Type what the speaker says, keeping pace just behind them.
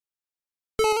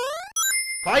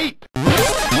Fight!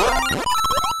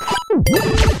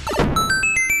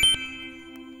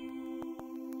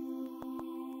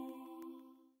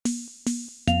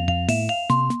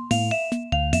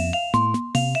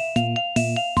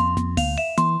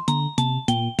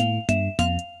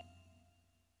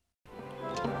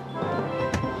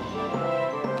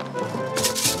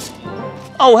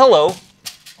 Oh, hello.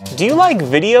 Do you like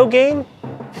video game?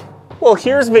 Well,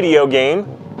 here's video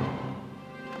game.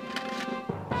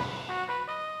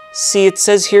 See, it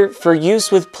says here, for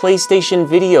use with PlayStation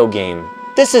video game.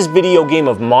 This is video game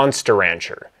of Monster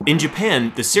Rancher. In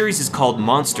Japan, the series is called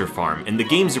Monster Farm, and the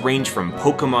games range from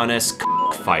Pokemon-esque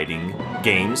fighting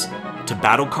games, to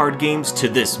battle card games, to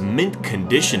this mint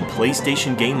condition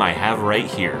PlayStation game I have right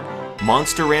here,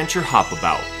 Monster Rancher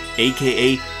Hop-A-Bout,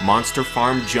 aka Monster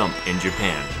Farm Jump in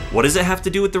Japan. What does it have to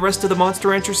do with the rest of the Monster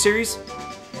Rancher series?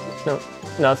 No,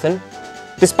 nothing.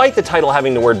 Despite the title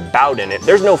having the word bout in it,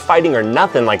 there's no fighting or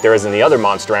nothing like there is in the other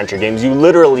Monster Rancher games. You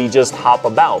literally just hop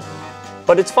about.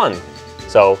 But it's fun.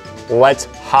 So let's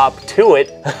hop to it.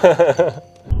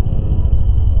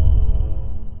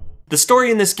 The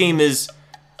story in this game is,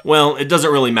 well, it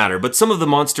doesn't really matter, but some of the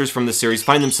monsters from the series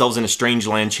find themselves in a strange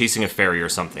land chasing a fairy or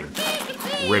something.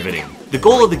 Riveting. The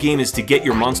goal of the game is to get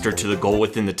your monster to the goal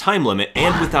within the time limit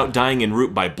and without dying en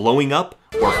route by blowing up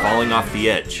or falling off the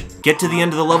edge. Get to the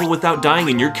end of the level without dying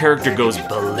and your character goes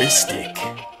ballistic.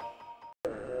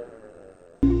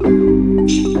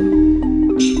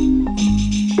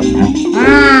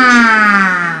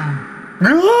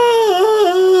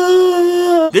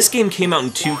 This game came out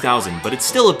in 2000, but it's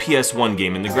still a PS1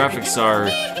 game and the graphics are...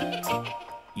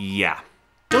 yeah.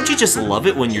 Don't you just love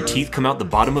it when your teeth come out the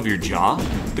bottom of your jaw?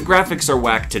 The graphics are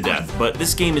whack to death, but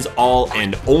this game is all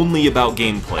and only about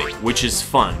gameplay, which is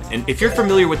fun. And if you're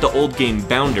familiar with the old game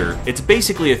Bounder, it's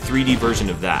basically a 3D version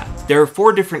of that. There are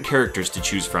 4 different characters to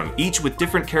choose from, each with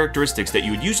different characteristics that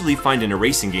you would usually find in a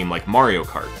racing game like Mario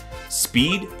Kart.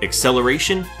 Speed,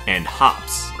 acceleration, and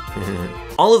hops.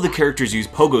 All of the characters use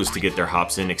pogos to get their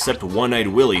hops in, except One-Eyed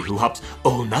Willy, who hops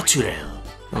au naturel.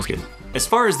 That was good. As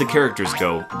far as the characters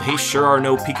go, they sure are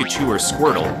no Pikachu or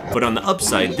Squirtle, but on the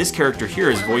upside, this character here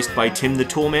is voiced by Tim the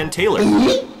Toolman Taylor.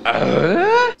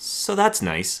 So that's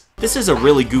nice. This is a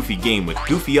really goofy game with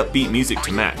goofy upbeat music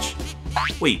to match.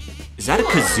 Wait, is that a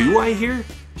kazoo I hear?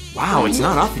 Wow, it's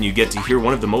not often you get to hear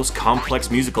one of the most complex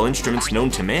musical instruments known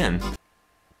to man.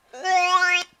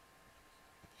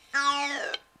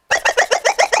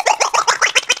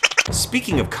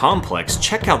 Speaking of complex,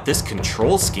 check out this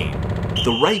control scheme.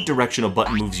 The right directional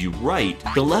button moves you right,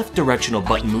 the left directional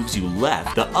button moves you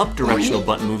left, the up directional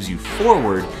button moves you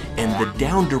forward, and the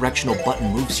down directional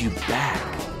button moves you back.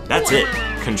 That's it.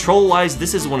 Control-wise,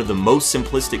 this is one of the most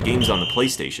simplistic games on the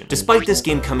PlayStation. Despite this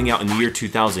game coming out in the year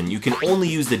 2000, you can only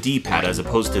use the D-pad as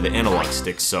opposed to the analog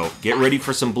sticks, so get ready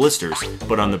for some blisters.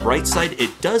 But on the bright side, it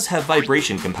does have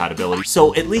vibration compatibility,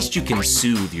 so at least you can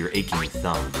soothe your aching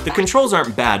thumb. The controls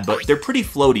aren't bad, but they're pretty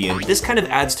floaty, and this kind of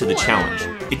adds to the challenge.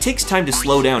 It takes time to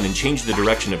slow down and change the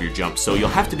direction of your jump, so you'll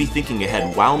have to be thinking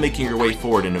ahead while making your way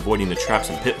forward and avoiding the traps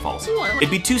and pitfalls.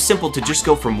 It'd be too simple to just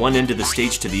go from one end of the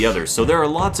stage to the other, so there are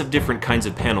lots of different kinds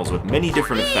of panels with many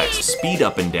different effects: speed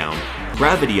up and down,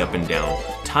 gravity up and down,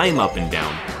 time up and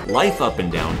down, life up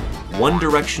and down, one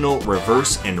directional,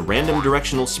 reverse, and random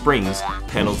directional springs,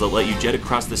 panels that let you jet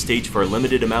across the stage for a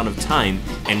limited amount of time,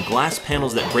 and glass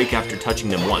panels that break after touching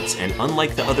them once, and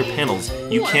unlike the other panels,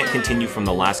 you can't continue from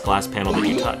the last glass panel that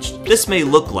you touched. This may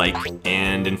look like,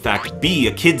 and in fact be,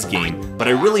 a kid's game, but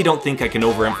I really don't think I can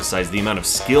overemphasize the amount of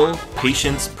skill,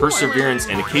 patience, perseverance,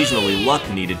 and occasionally luck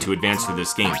needed to advance through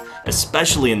this game,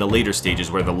 especially in the later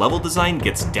stages where the level design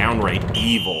gets downright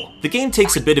evil. The game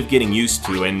takes a bit of getting used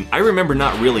to, and I remember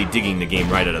not really digging the game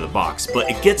right out of the box, but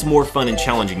it gets more fun and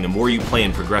challenging the more you play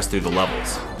and progress through the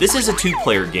levels. This is a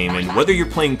 2-player game, and whether you're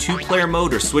playing 2-player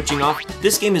mode or switching off,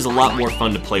 this game is a lot more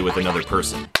fun to play with another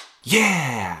person.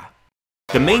 Yeah!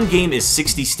 The main game is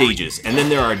 60 stages, and then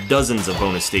there are dozens of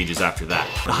bonus stages after that.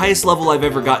 The highest level I've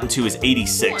ever gotten to is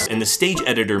 86, and the stage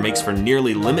editor makes for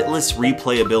nearly limitless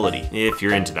replayability, if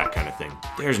you're into that kind of thing.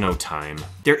 There's no time.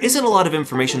 There isn't a lot of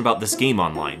information about this game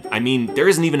online. I mean, there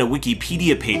isn't even a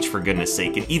Wikipedia page for goodness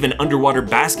sake, and even underwater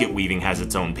basket weaving has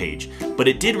its own page. But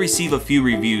it did receive a few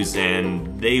reviews,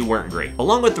 and they weren't great.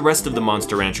 Along with the rest of the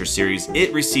Monster Rancher series,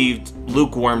 it received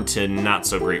lukewarm to not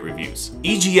so great reviews.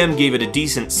 EGM gave it a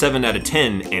decent 7 out of 10,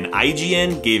 and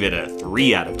IGN gave it a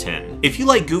 3 out of 10. If you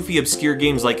like goofy, obscure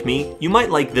games like me, you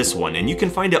might like this one, and you can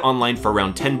find it online for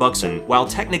around 10 bucks, and while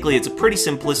technically it's a pretty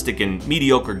simplistic and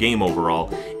mediocre game overall,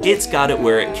 it's got it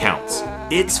where it counts.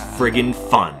 It's friggin'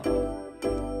 fun.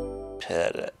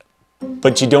 Pet it.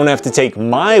 But you don't have to take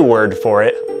my word for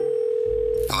it.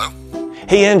 Hello?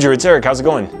 Hey Andrew, it's Eric, how's it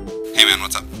going? Hey man,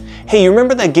 what's up? Hey, you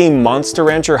remember that game Monster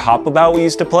Rancher Hop-A-Bout we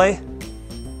used to play?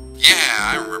 Yeah,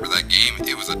 I remember that game.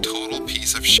 It was a total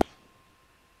piece of shit.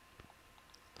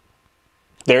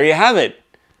 There you have it.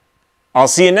 I'll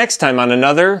see you next time on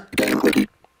another